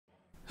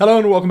Hello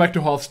and welcome back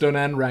to Hearthstone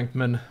and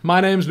Rankedmin.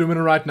 My name's Lumin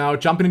and right now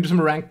jumping into some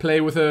ranked play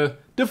with a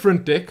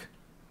different deck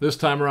this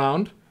time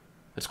around.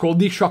 It's called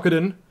the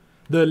Shockadin.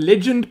 The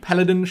Legend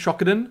Paladin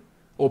Shockadin,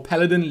 or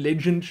Paladin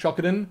Legend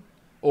Shockadin,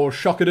 or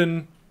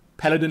Shockadin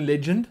Paladin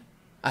Legend.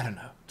 I don't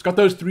know. It's got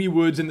those three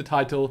words in the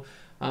title.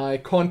 I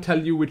can't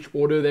tell you which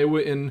order they were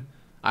in.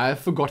 I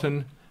have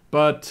forgotten.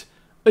 But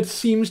it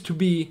seems to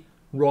be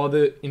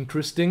rather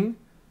interesting.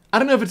 I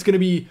don't know if it's going to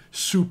be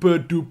super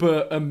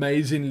duper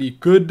amazingly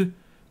good.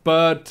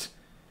 But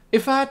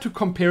if I had to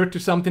compare it to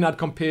something, I'd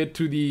compare it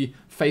to the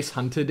Face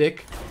Hunter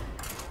deck.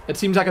 It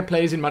seems like it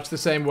plays in much the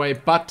same way,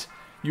 but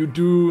you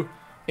do,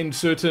 in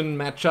certain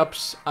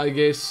matchups, I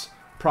guess,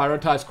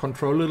 prioritize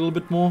control a little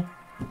bit more.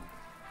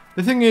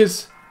 The thing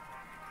is,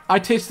 I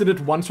tested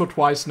it once or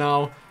twice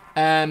now,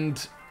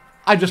 and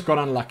I just got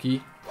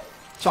unlucky.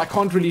 So I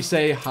can't really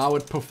say how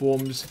it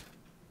performs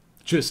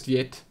just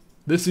yet.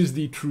 This is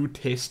the true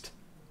test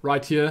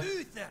right here.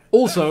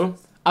 Also,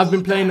 I've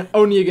been playing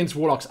only against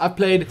Warlocks. I've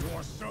played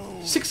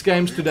 6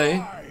 games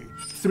today.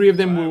 3 of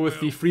them were with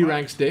the free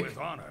ranks deck.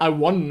 I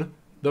won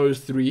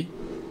those 3.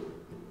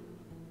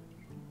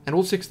 And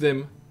all 6 of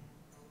them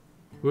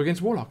were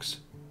against Warlocks.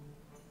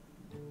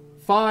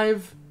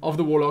 5 of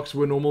the Warlocks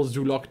were normal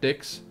Zulok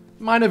decks.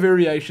 Minor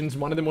variations.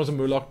 One of them was a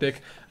Murloc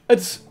deck.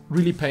 It's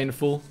really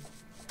painful.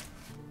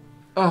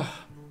 Ugh.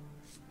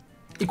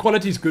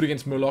 Equality is good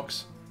against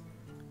Murlocs.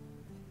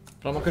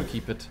 But I'm not going to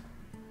keep it.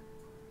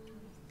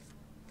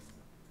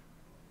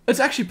 It's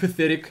actually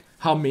pathetic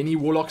how many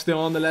Warlocks there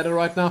are on the ladder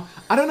right now.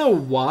 I don't know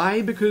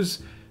why,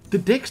 because the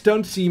decks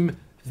don't seem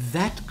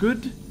that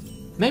good.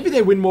 Maybe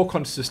they win more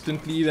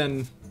consistently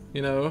than,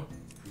 you know,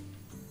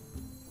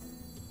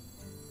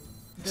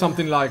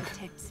 something like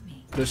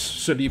this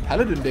silly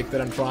Paladin deck that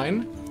I'm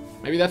trying.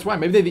 Maybe that's why.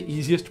 Maybe they're the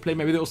easiest to play.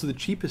 Maybe they're also the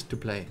cheapest to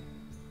play.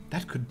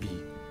 That could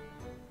be.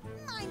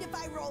 Mind if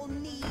I roll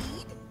need?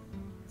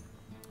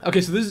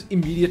 Okay, so this is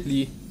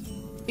immediately,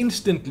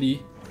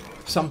 instantly,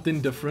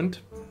 something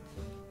different.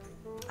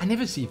 I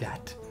never see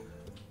that.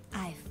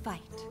 I fight.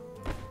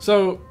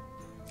 So,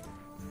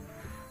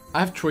 I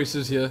have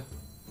choices here.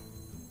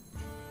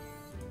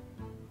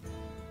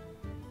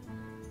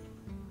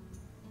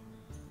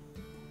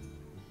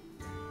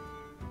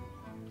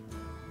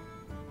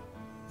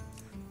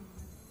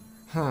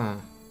 Huh.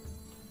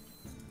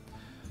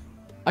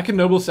 I can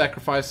Noble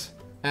Sacrifice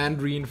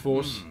and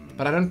Reinforce,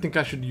 but I don't think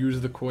I should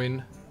use the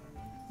coin.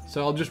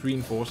 So I'll just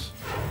Reinforce.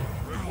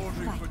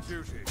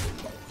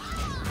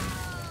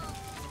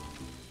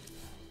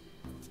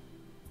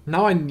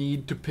 Now I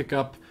need to pick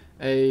up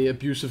a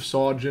Abusive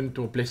Sergeant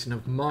or Blessing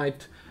of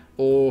Might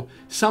or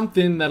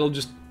something that'll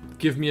just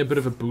give me a bit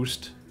of a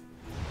boost.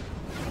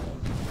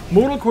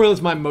 Mortal Coil is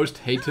my most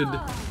hated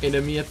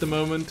enemy at the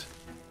moment.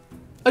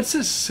 It's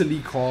a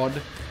silly card.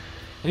 And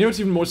you know what's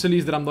even more silly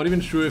is that I'm not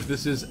even sure if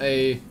this is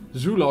a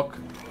Zulok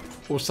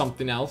or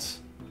something else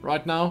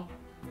right now.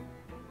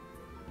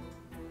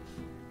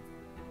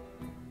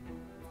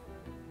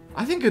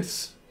 I think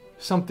it's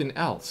something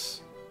else.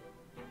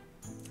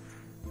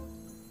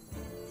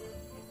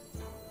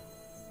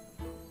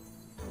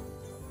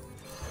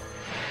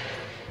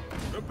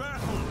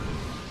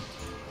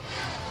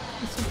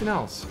 It's something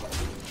else.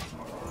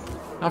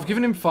 Now, I've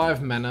given him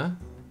 5 mana.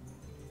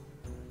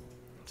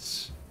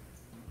 It's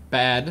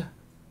bad.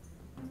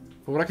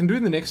 But what I can do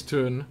in the next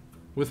turn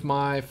with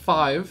my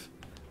 5,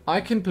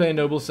 I can play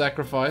Noble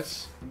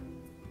Sacrifice.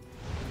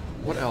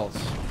 What else?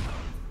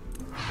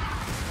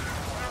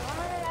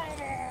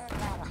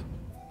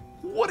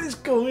 What is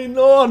going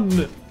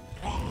on?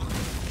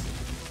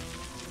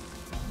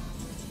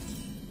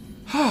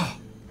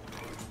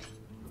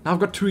 Now I've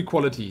got 2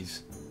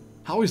 equalities.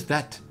 How is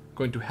that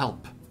going to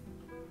help?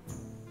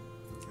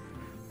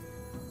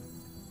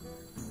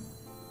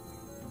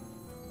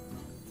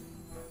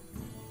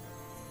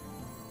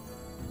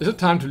 Is it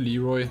time to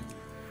Leroy? I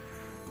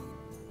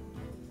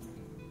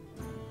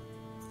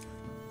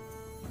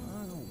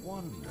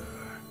wonder.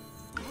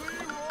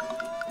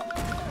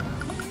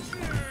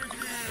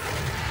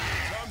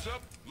 Thumbs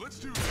up. Let's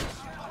do this.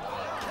 So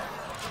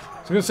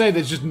I'm gonna say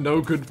there's just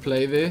no good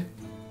play there.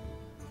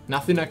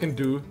 Nothing I can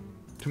do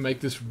to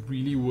make this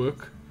really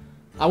work.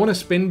 I want to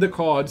spend the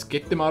cards,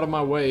 get them out of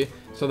my way,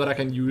 so that I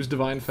can use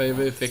Divine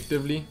Favor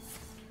effectively.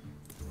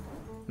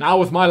 Now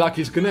with my luck,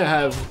 he's gonna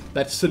have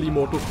that silly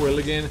Mortal Coil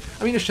again.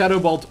 I mean, a Shadow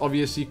Bolt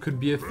obviously could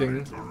be a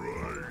thing.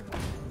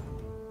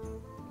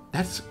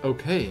 That's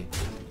okay.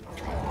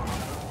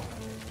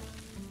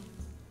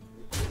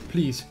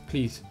 Please,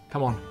 please,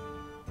 come on.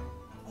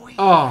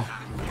 Ah.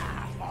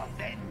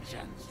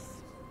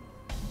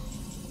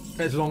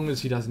 As long as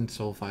he doesn't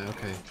Soulfire,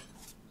 okay.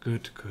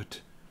 Good, good.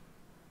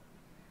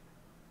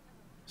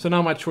 So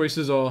now my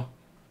choices are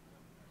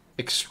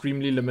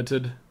extremely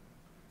limited.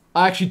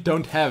 I actually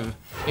don't have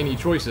any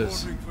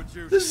choices.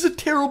 This is a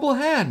terrible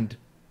hand.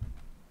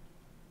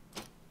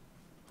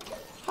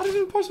 How is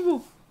it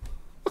possible?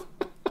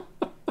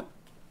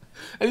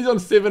 And he's on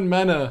 7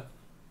 mana.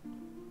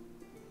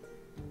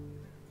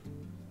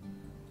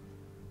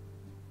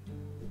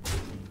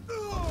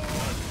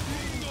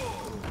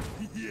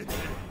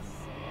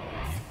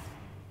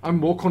 I'm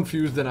more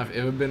confused than I've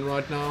ever been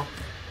right now.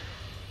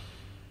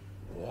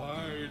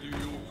 Why do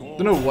you call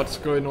Don't know what's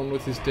going on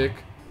with his deck.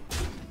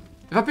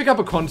 If I pick up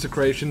a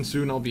Consecration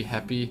soon, I'll be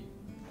happy.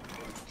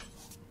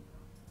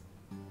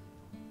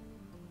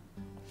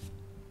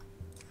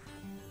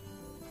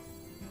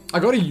 I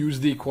gotta use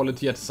the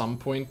equality at some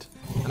point.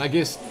 And I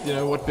guess, you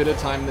know, what better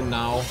time than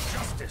now.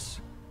 justice?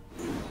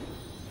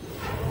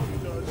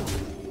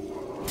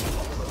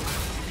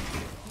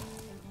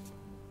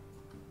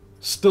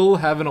 Still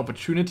have an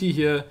opportunity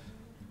here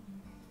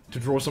to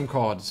draw some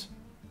cards.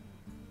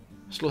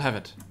 Still have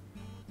it.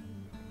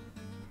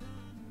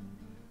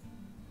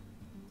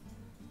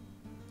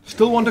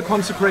 Still want a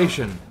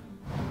Consecration.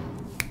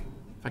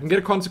 If I can get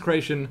a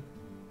Consecration,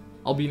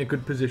 I'll be in a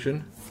good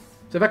position.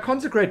 So if I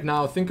Consecrate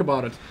now, think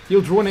about it.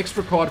 He'll draw an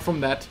extra card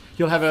from that.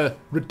 He'll have a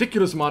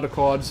ridiculous amount of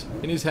cards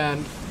in his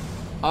hand.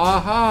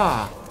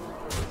 Aha!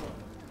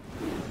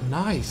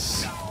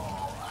 Nice.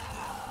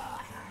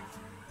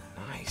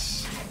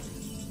 Nice.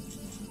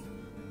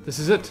 This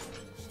is it.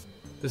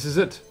 This is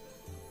it.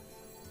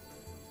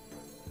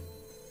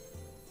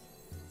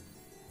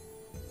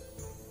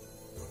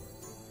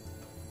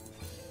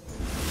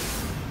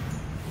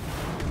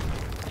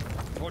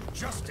 For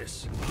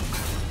justice.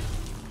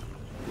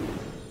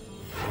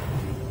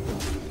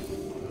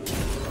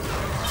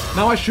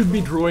 Now I should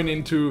be drawing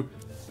into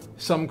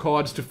some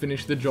cards to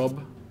finish the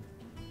job.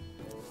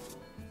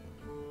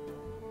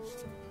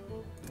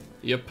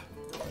 Yep.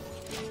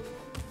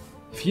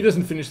 If he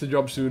doesn't finish the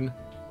job soon,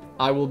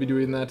 I will be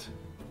doing that.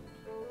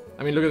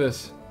 I mean, look at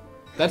this.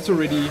 That's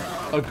already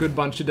a good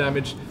bunch of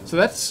damage. So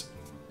that's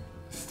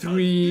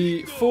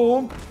 3,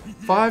 4,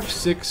 5,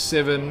 6,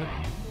 7,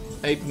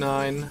 8,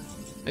 9.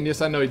 And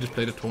yes, I know he just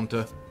played a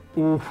Taunter.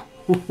 Ooh.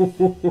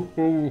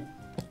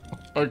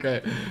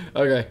 Okay.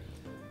 Okay.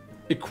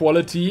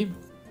 Equality.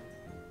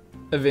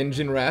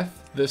 Avenging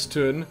Wrath this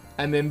turn.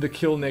 And then the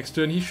kill next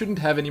turn. He shouldn't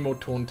have any more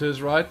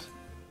Taunters, right?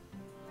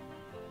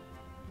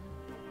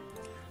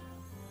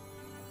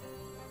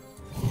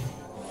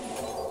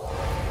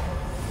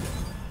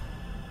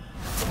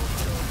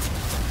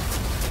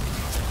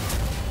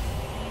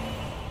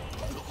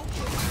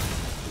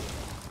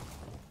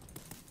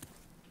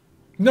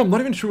 No, I'm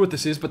not even sure what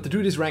this is, but the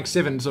dude is rank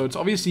 7, so it's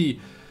obviously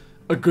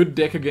a good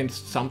deck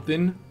against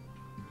something.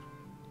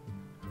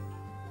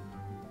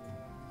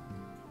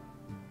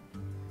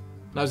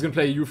 Now he's gonna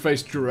play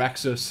You-Face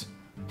Jiraxxus.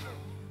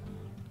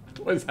 It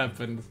always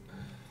happens.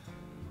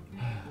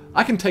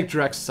 I can take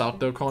Jiraxxus out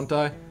though, can't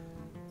I?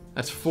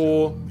 That's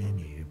 4,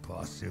 Many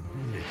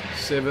possibilities.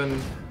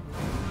 7.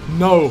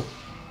 No!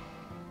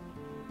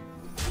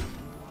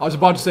 I was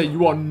about to say,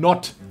 you are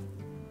not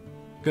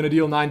gonna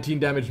deal 19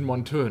 damage in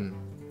one turn.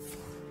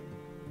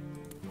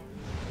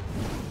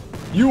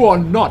 You are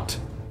not!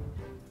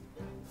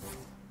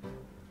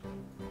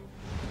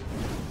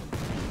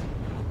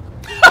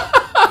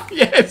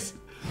 Yes!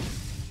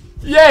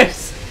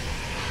 Yes!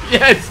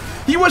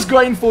 Yes! He was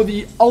going for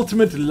the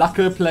ultimate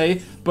lucker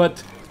play,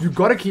 but you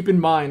gotta keep in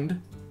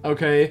mind,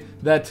 okay,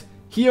 that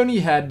he only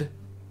had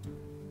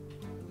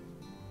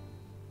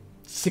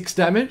 6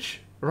 damage,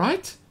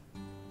 right?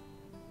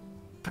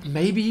 But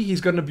maybe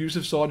he's got an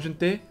abusive sergeant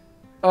there.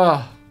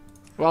 Ah,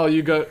 well,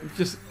 you go,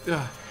 just,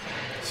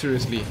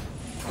 seriously.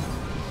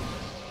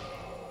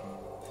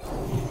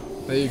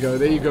 There you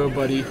go,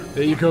 buddy.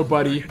 There you go,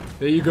 buddy.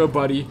 There you go,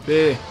 buddy.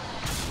 There.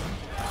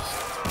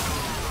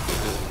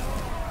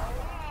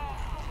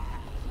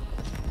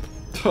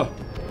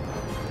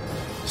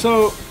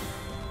 So,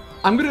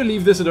 I'm gonna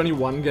leave this at only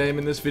one game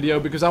in this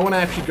video because I want to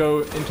actually go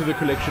into the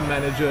collection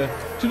manager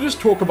to just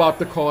talk about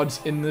the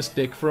cards in this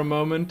deck for a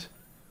moment.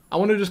 I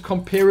want to just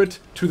compare it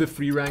to the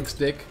free ranks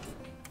deck,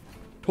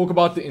 talk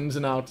about the ins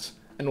and outs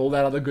and all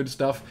that other good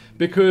stuff,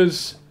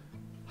 because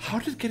how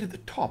did it get at the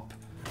top?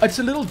 It's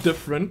a little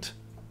different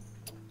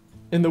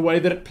in the way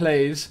that it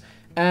plays,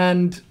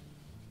 and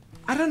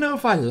I don't know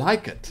if I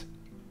like it.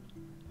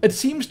 It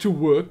seems to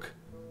work,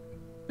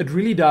 it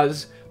really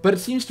does, but it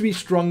seems to be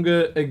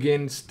stronger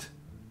against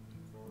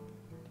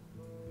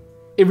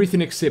everything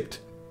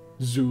except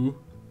Zoo.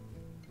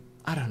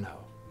 I don't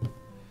know.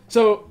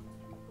 So,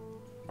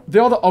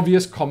 there are the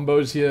obvious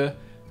combos here.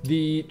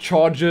 The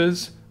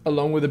Chargers,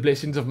 along with the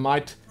Blessings of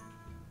Might,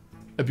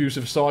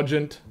 Abusive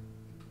Sergeant.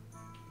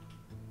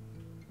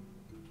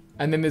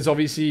 And then there's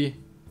obviously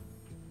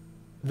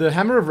the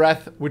Hammer of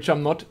Wrath, which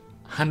I'm not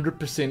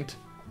 100%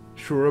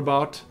 sure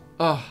about.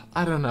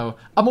 I don't know.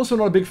 I'm also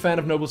not a big fan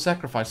of Noble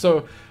Sacrifice.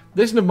 So,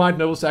 Blessing of Might,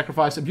 Noble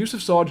Sacrifice,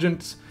 Abusive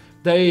Sergeants,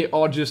 they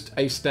are just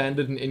a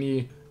standard in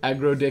any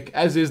aggro deck,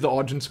 as is the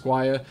Argent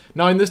Squire.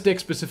 Now, in this deck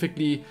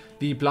specifically,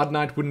 the Blood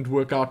Knight wouldn't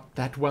work out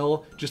that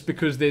well, just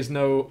because there's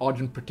no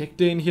Argent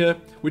Protector in here,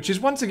 which is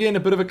once again a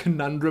bit of a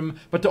conundrum,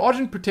 but the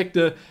Argent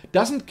Protector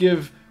doesn't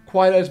give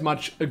quite as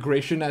much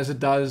aggression as it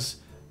does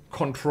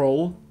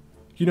control.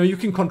 You know, you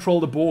can control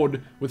the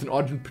board with an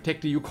Argent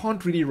Protector, you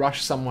can't really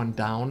rush someone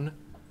down.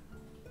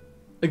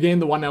 Again,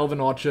 the one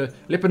Elven Archer.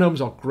 Lepinomes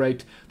are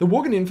great. The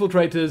Worgen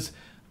Infiltrators,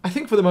 I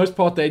think for the most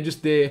part, they're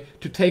just there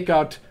to take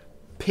out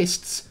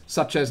pests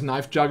such as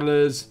Knife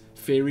Jugglers,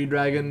 fairy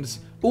dragons,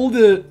 all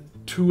the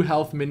 2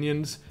 health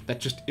minions that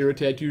just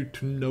irritate you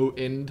to no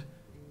end.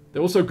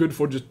 They're also good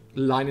for just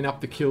lining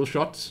up the kill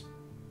shots.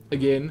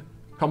 Again,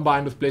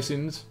 combined with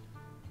blessings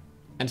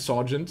and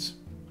sergeants.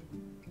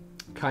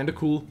 Kinda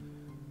cool.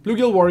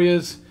 Bluegill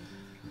warriors.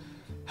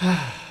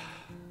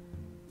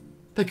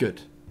 They're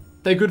good.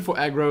 They're good for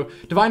aggro.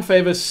 Divine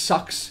Favor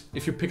sucks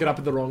if you pick it up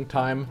at the wrong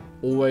time.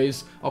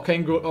 Always.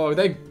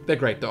 They're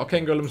great. The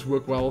Arcane Golems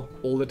work well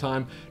all the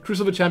time. True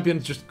Silver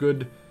Champion's just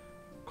good.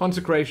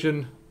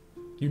 Consecration.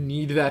 You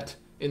need that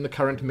in the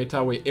current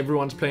meta where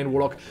everyone's playing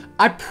Warlock.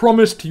 I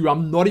promise to you,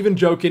 I'm not even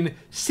joking.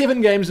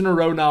 7 games in a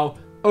row now.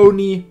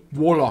 Only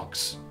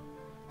Warlocks.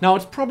 Now,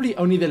 it's probably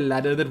only the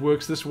ladder that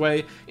works this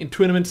way. In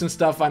tournaments and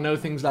stuff, I know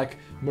things like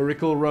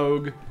Miracle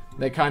Rogue.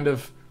 They're kind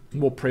of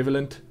more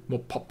prevalent, more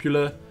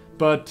popular.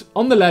 But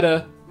on the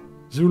ladder,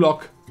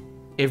 Zulok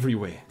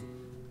everywhere.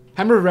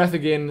 Hammer of Wrath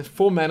again,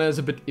 4 mana is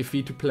a bit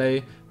iffy to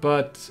play,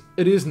 but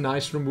it is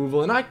nice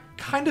removal, and I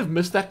kind of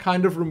miss that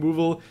kind of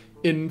removal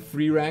in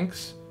free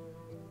ranks.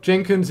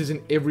 Jenkins is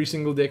in every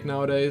single deck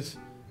nowadays,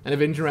 and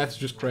Avenging Wrath is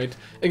just great.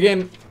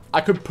 Again,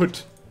 I could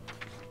put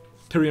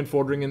Tyrion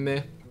Fordring in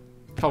there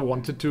if I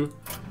wanted to,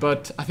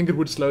 but I think it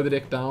would slow the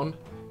deck down.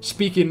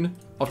 Speaking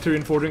of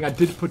Tyrion Fordring, I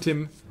did put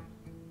him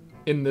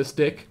in this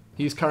deck.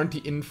 He's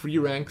currently in free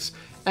ranks,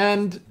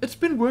 and it's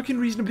been working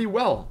reasonably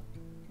well.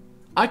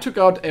 I took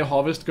out a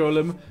Harvest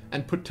Golem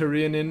and put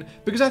Tyrion in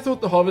because I thought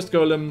the Harvest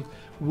Golem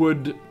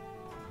would,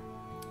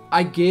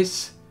 I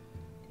guess,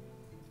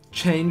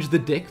 change the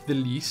deck the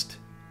least.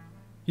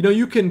 You know,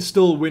 you can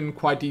still win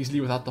quite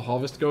easily without the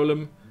Harvest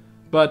Golem,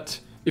 but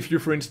if you,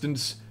 for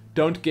instance,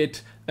 don't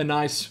get a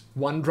nice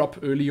 1-drop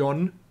early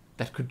on,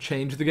 that could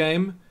change the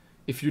game.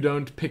 If you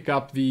don't pick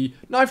up the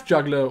Knife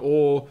Juggler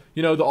or,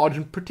 you know, the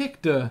Argent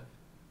Protector,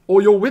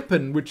 or your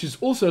weapon, which is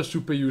also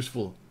super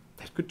useful,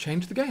 that could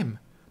change the game.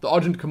 The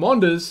Argent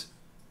Commanders,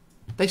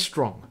 they're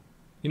strong.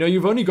 You know,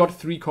 you've only got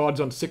 3 cards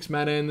on 6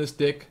 mana in this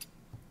deck.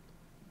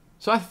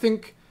 So I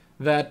think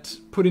that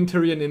putting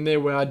Tyrion in there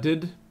where I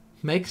did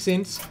makes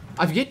sense.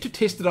 I've yet to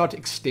test it out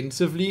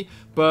extensively,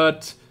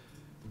 but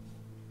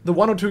the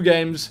 1 or 2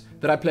 games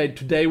that I played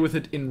today with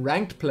it in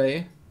ranked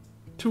play,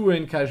 2 were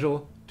in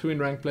casual, 2 in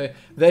ranked play,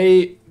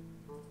 they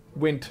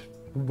went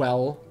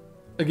well.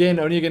 Again,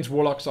 only against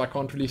Warlocks, so I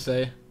can't really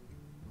say.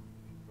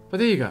 But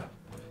there you go.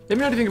 Let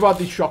me know what you think about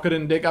the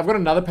Shockadin deck. I've got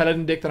another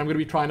Paladin deck that I'm going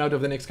to be trying out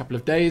over the next couple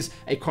of days.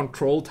 A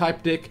control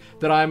type deck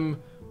that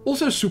I'm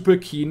also super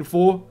keen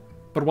for,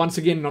 but once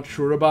again not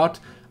sure about.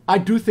 I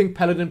do think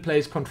Paladin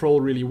plays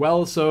control really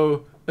well,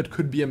 so it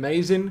could be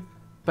amazing.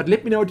 But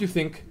let me know what you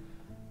think.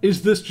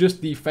 Is this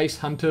just the face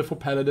hunter for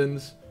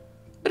Paladins?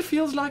 It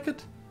feels like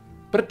it,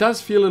 but it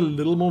does feel a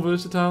little more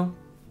versatile.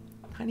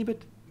 A tiny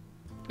bit.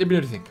 Let me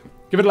know what you think.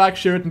 Give it a like,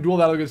 share it, and do all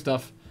that other good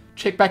stuff.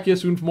 Check back here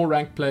soon for more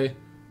ranked play.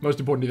 Most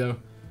importantly though,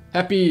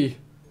 happy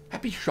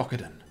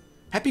Shockadin.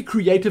 Happy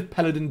creative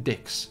Paladin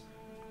decks.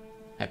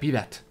 Happy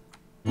that.